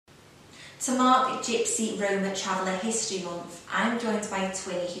To mark Gypsy Roma Traveller History Month, I'm joined by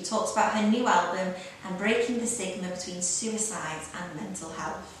Twinnie, who talks about her new album and breaking the stigma between suicide and mental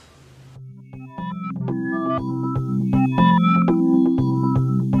health.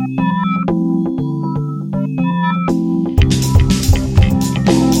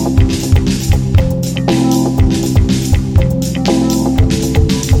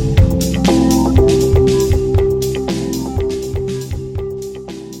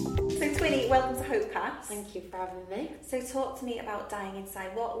 Thank you for having me. So talk to me about Dying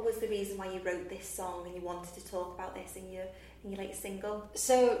Inside. What was the reason why you wrote this song and you wanted to talk about this in your latest single?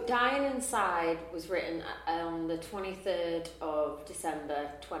 So Dying Inside was written on the 23rd of December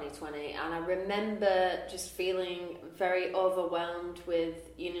 2020, and I remember just feeling very overwhelmed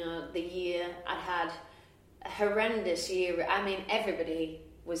with, the year. I'd had a horrendous year. I mean, everybody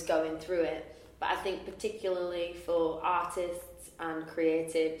was going through it, but I think particularly for artists and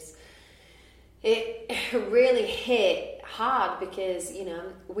creatives, it really hit hard because,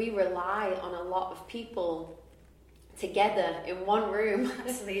 we rely on a lot of people together in one room.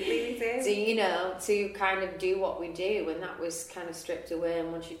 Absolutely, we do. to kind of do what we do, and that was kind of stripped away.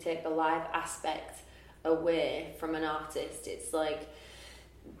 And once you take the live aspect away from an artist, it's like,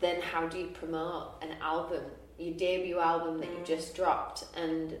 then how do you promote an album, your debut album that you just dropped?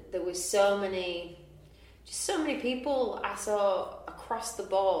 And there was so many people I saw across the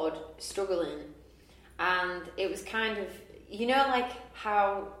board struggling, and it was kind of, like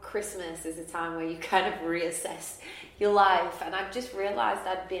how Christmas is a time where you kind of reassess your life, and I've just realised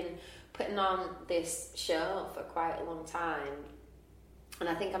I'd been putting on this show for quite a long time, and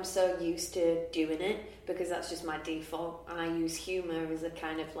I think I'm so used to doing it because that's just my default, and I use humour as a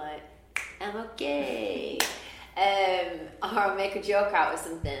kind of like, I'm okay, or I'll make a joke out of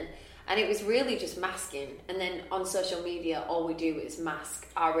something. And it was really just masking. And then on social media, all we do is mask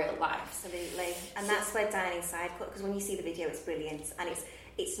our real life. Absolutely. And that's where Dying Inside, because when you see the video, it's brilliant. And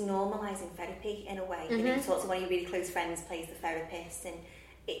it's normalising therapy in a way. Mm-hmm. You talk to one of your really close friends, plays the therapist, and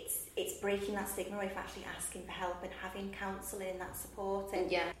it's breaking that stigma away for actually asking for help and having counselling and that support.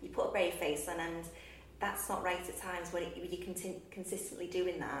 And you put a brave face on, and that's not right at times when you're consistently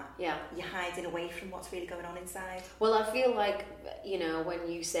doing that. Yeah. You're hiding away from what's really going on inside. Well, I feel like,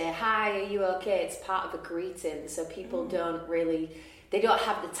 when you say, hi, are you okay? It's part of a greeting. So people don't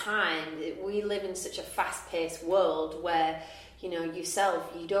have the time. We live in such a fast-paced world where,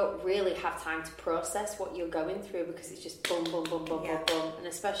 yourself, you don't really have time to process what you're going through because it's just boom, boom, boom, boom, boom, boom. And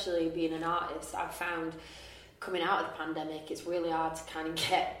especially being an artist, I've found coming out of the pandemic, it's really hard to kind of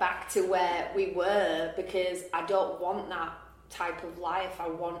get back to where we were because I don't want that type of life. I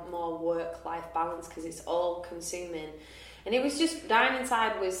want more work-life balance because it's all consuming. And it was just, Dying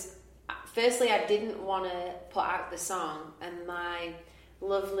Inside was, firstly, I didn't want to put out the song, and my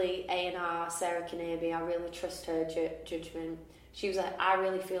lovely A&R, Sarah Kanabi, I really trust her judgment. She was like, I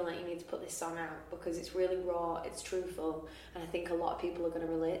really feel like you need to put this song out because it's really raw, it's truthful, and I think a lot of people are going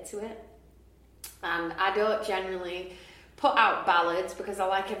to relate to it. And I don't generally put out ballads because I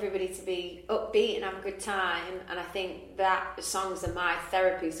like everybody to be upbeat and have a good time, and I think that songs are my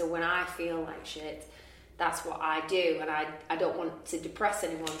therapy. So when I feel like shit, that's what I do, and I don't want to depress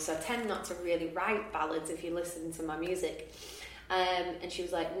anyone, so I tend not to really write ballads if you listen to my music. And she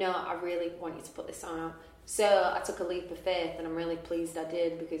was like, no, I really want you to put this song out. So I took a leap of faith, and I'm really pleased I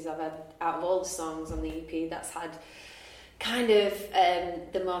did because I've had, out of all the songs on the EP, that's had kind of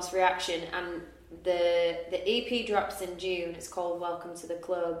the most reaction. And the EP drops in June. It's called Welcome to the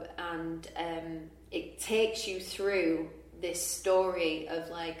Club, and it takes you through this story of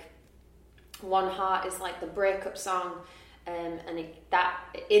like One Heart is like the breakup song, and that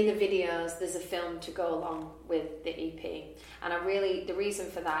in the videos there's a film to go along with the EP. And the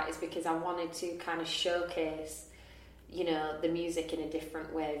reason for that is because I wanted to kind of showcase the music in a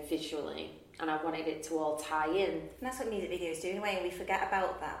different way visually, and I wanted it to all tie in. And that's what music videos do in a way, and we forget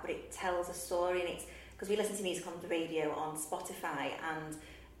about that, but it tells a story, and it's because we listen to music on the radio on Spotify, and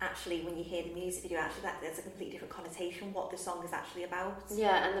actually when you hear the music video, actually there's a completely different connotation what the song is actually about.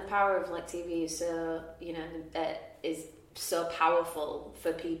 Yeah, and the power of like TV is so is so powerful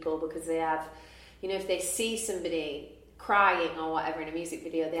for people because they have, if they see somebody crying or whatever in a music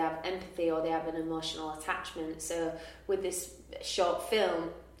video, they have empathy or they have an emotional attachment. So with this short film,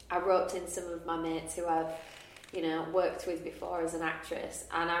 I roped in some of my mates who I've worked with before as an actress,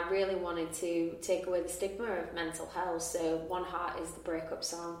 and I really wanted to take away the stigma of mental health. So One Heart is the breakup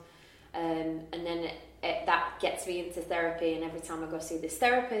song, and then that gets me into therapy, and every time I go see this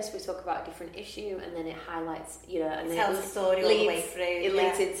therapist, we talk about a different issue, and then it highlights, and it tells the story all the way through. It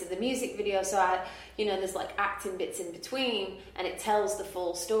leads into the music video, so there's like acting bits in between, and it tells the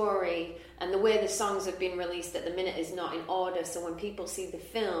full story. And the way the songs have been released at the minute is not in order, so when people see the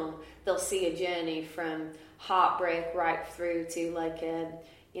film, they'll see a journey from heartbreak right through to like a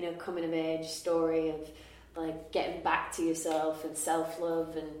coming of age story of like getting back to yourself and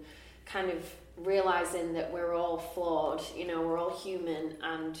self-love and kind of realizing that we're all flawed, we're all human,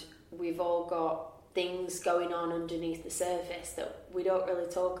 and we've all got things going on underneath the surface that we don't really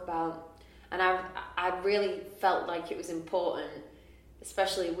talk about. And I really felt like it was important,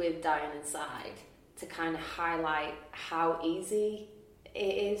 especially with Dying Inside, to kind of highlight how easy it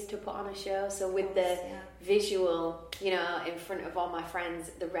is to put on a show. So with the visual, in front of all my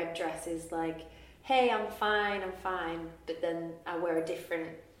friends, the red dress is like, hey, I'm fine, but then I wear a different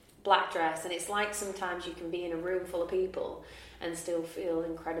black dress, and it's like sometimes you can be in a room full of people and still feel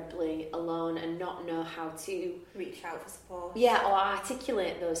incredibly alone and not know how to reach out for support. Yeah, or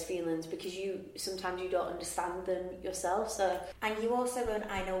articulate those feelings because sometimes you don't understand them yourself. And you also run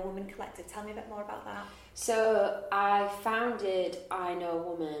I Know a Woman Collective. Tell me a bit more about that. So I founded I Know a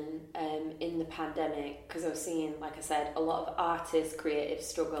Woman in the pandemic because I was seeing, like I said, a lot of artists, creatives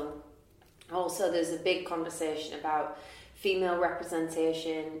struggle. Also, there's a big conversation about female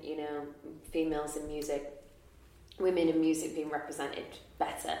representation, females in music, women in music being represented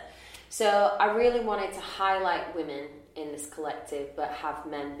better. So I really wanted to highlight women in this collective, but have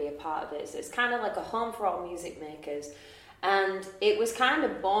men be a part of it. So it's kind of like a home for all music makers. And it was kind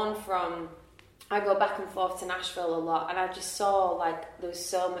of born from, I go back and forth to Nashville a lot, and I just saw like there was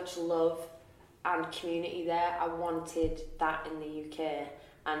so much love and community there. I wanted that in the UK.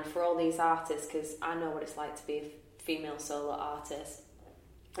 And for all these artists, because I know what it's like to be a female solo artist,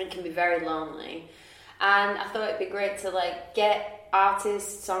 it can be very lonely. And I thought it'd be great to like get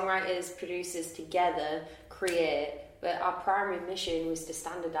artists, songwriters, producers together, create. But our primary mission was to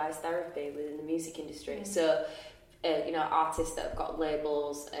standardise therapy within the music industry. Mm-hmm. So, artists that have got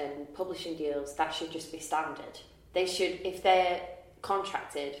labels and publishing deals, that should just be standard. They should, if they're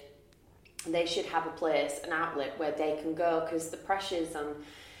contracted, they should have a place, an outlet where they can go, because the pressures on,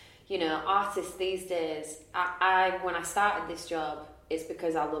 artists these days, when I started this job, it's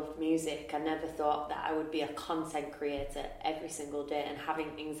because I loved music. I never thought that I would be a content creator every single day and having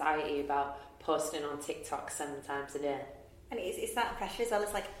anxiety about posting on TikTok 7 times a day. And it's that pressure as well.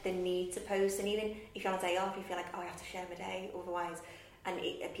 It's like the need to post, and even if you're on a day off, you feel like, I have to share my day, otherwise. And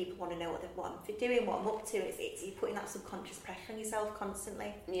people want to know what I'm doing, what I'm up to. It's you're putting that subconscious pressure on yourself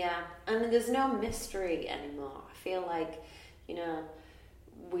constantly. Yeah, and there's no mystery anymore. I feel like,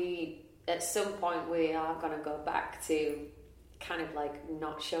 we at some point we are going to go back to kind of like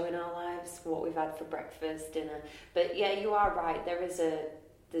not showing our lives, what we've had for breakfast, dinner. But yeah, you are right.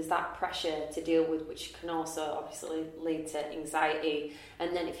 There's that pressure to deal with, which can also obviously lead to anxiety.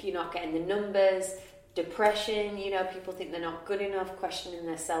 And then if you're not getting the numbers, depression, people think they're not good enough, questioning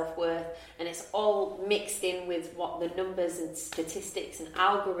their self-worth, and it's all mixed in with what the numbers and statistics and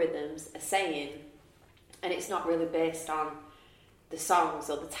algorithms are saying, and it's not really based on the songs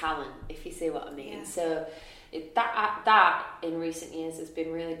or the talent, if you see what I mean. Yeah. So that in recent years has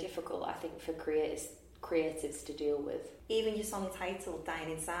been really difficult, I think, for creatives to deal with. Even your song title,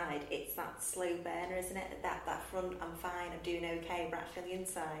 Dying Inside, it's that slow burner, isn't it? That front, I'm fine, I'm doing okay, but actually on the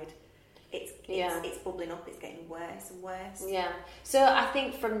inside, it's bubbling up, it's getting worse and worse. Yeah. So I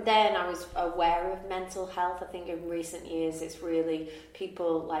think from then I was aware of mental health. I think in recent years it's really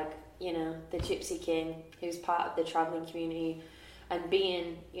people like, the Gypsy King, who's part of the travelling community, and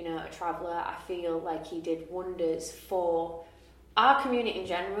being, a traveller, I feel like he did wonders for our community in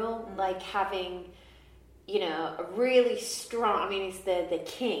general, like having, a really strong, he's the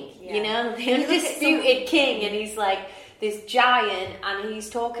king, the undisputed king, and he's like this giant, and he's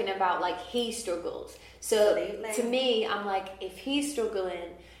talking about like he struggles. So absolutely. To me, I'm like, if he's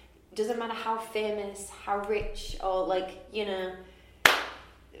struggling, doesn't matter how famous, how rich, or like,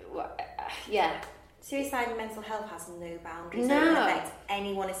 yeah. Suicide and mental health has no boundaries. No. It affects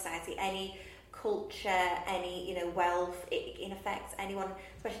anyone in society, any culture, any wealth. It affects anyone,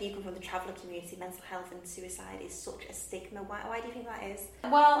 especially you come from the traveller community. Mental health and suicide is such a stigma. Why do you think that is?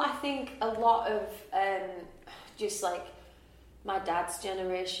 Well, I think a lot of just like my dad's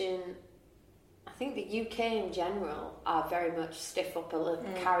generation, I think the UK in general are very much stiff upper lip,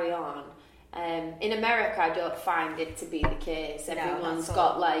 carry on. In America, I don't find it to be the case. Everyone's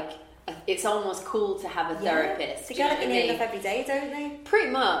got like, it's almost cool to have a therapist. They get it in every day, don't they?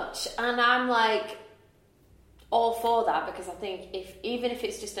 Pretty much. And I'm like, all for that, because I think even if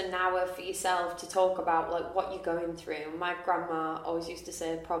it's just an hour for yourself to talk about like what you're going through. My grandma always used to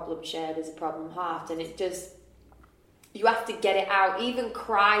say, problem shared is a problem halved, and it just, you have to get it out. Even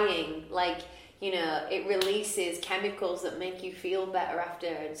crying, like, you know, it releases chemicals that make you feel better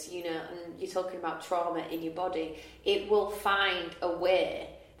afterwards, you know, and you're talking about trauma in your body. It will find a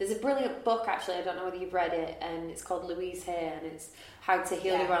way. There's a brilliant book, actually, I don't know whether you've read it, and it's called Louise Hay, and it's How to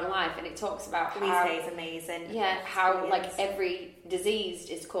Heal Your Own Life, and it talks about Louise Hay is amazing. Yeah, how like every disease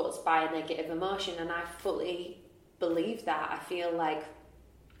is caused by a negative emotion, and I fully believe that. I feel like,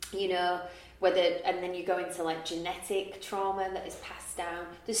 you know, and then you go into like genetic trauma that is passed down.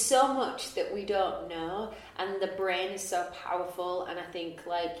 There's so much that we don't know, and the brain is so powerful. And I think,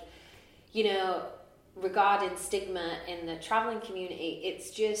 like, you know, regarding stigma in the traveling community, it's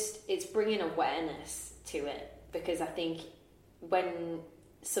bringing awareness to it, because I think when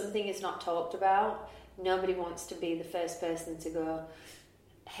something is not talked about, nobody wants to be the first person to go,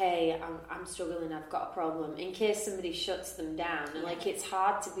 hey, I'm struggling, I've got a problem, in case somebody shuts them down. And like, it's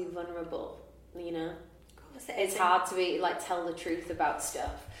hard to be vulnerable, you know. It's hard to be like, tell the truth about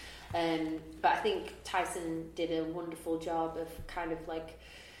stuff. But I think Tyson did a wonderful job of kind of like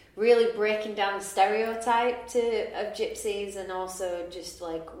really breaking down the stereotype of gypsies, and also just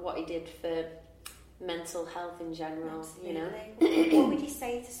like what he did for mental health in general. Absolutely. You know. What would you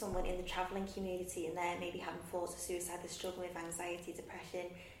say to someone in the travelling community, and they're maybe having thoughts of suicide, they're struggling with anxiety, depression,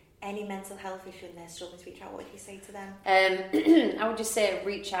 any mental health issue, and they're struggling to reach out? What would you say to them? I would just say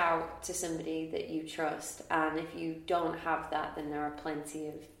reach out to somebody that you trust, and if you don't have that, then there are plenty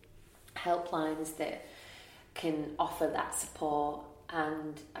of helplines that can offer that support.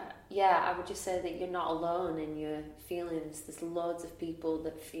 And I would just say that you're not alone in your feelings. There's loads of people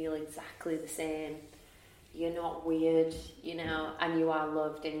that feel exactly the same. You're not weird, you know, and you are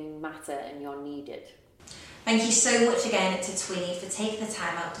loved, and you matter, and you're needed. Thank you so much again to Twinnie for taking the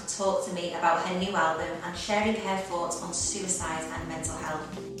time out to talk to me about her new album and sharing her thoughts on suicide and mental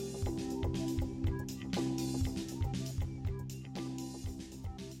health.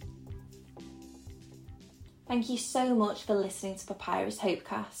 Thank you so much for listening to Papyrus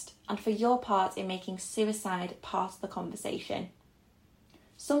Hopecast and for your part in making suicide part of the conversation.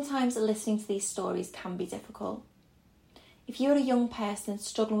 Sometimes listening to these stories can be difficult. If you're a young person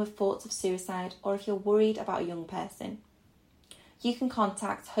struggling with thoughts of suicide, or if you're worried about a young person, you can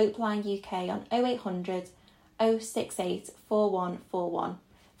contact Hopeline UK on 0800 068 4141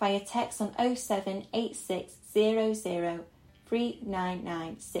 via text on 0786 00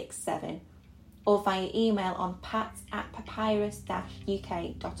 39967 or via email on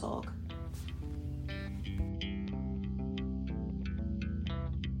pat@papyrus-uk.org.